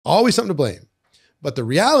always something to blame. But the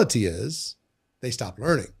reality is they stop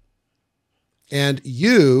learning. And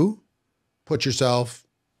you put yourself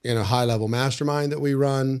in a high-level mastermind that we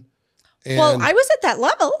run. And well, I was at that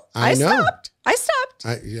level. I know. stopped. I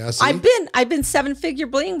stopped. Yeah, I've been 7-figure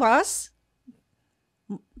bling boss,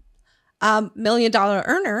 $1 million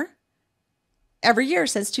earner every year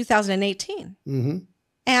since 2018. Mm-hmm.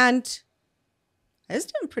 And it's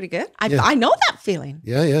doing pretty good. I know that feeling.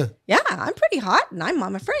 Yeah. Yeah, I'm pretty hot, and I'm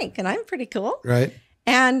Mama Frank, and I'm pretty cool. Right.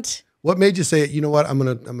 And what made you say, you know what, I'm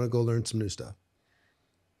gonna go learn some new stuff?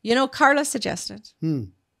 You know, Carla suggested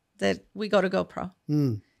that we go to GoPro,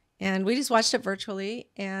 and we just watched it virtually,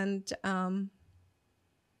 and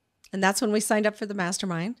that's when we signed up for the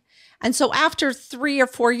mastermind. And so after 3 or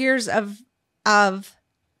 4 years of $1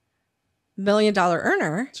 million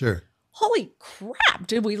earner, sure, holy crap,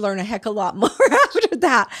 did we learn a heck of a lot more after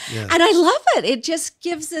that? Yeah. And I love it. It just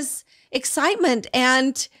gives us excitement,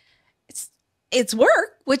 and it's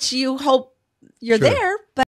work, which you hope you're there, but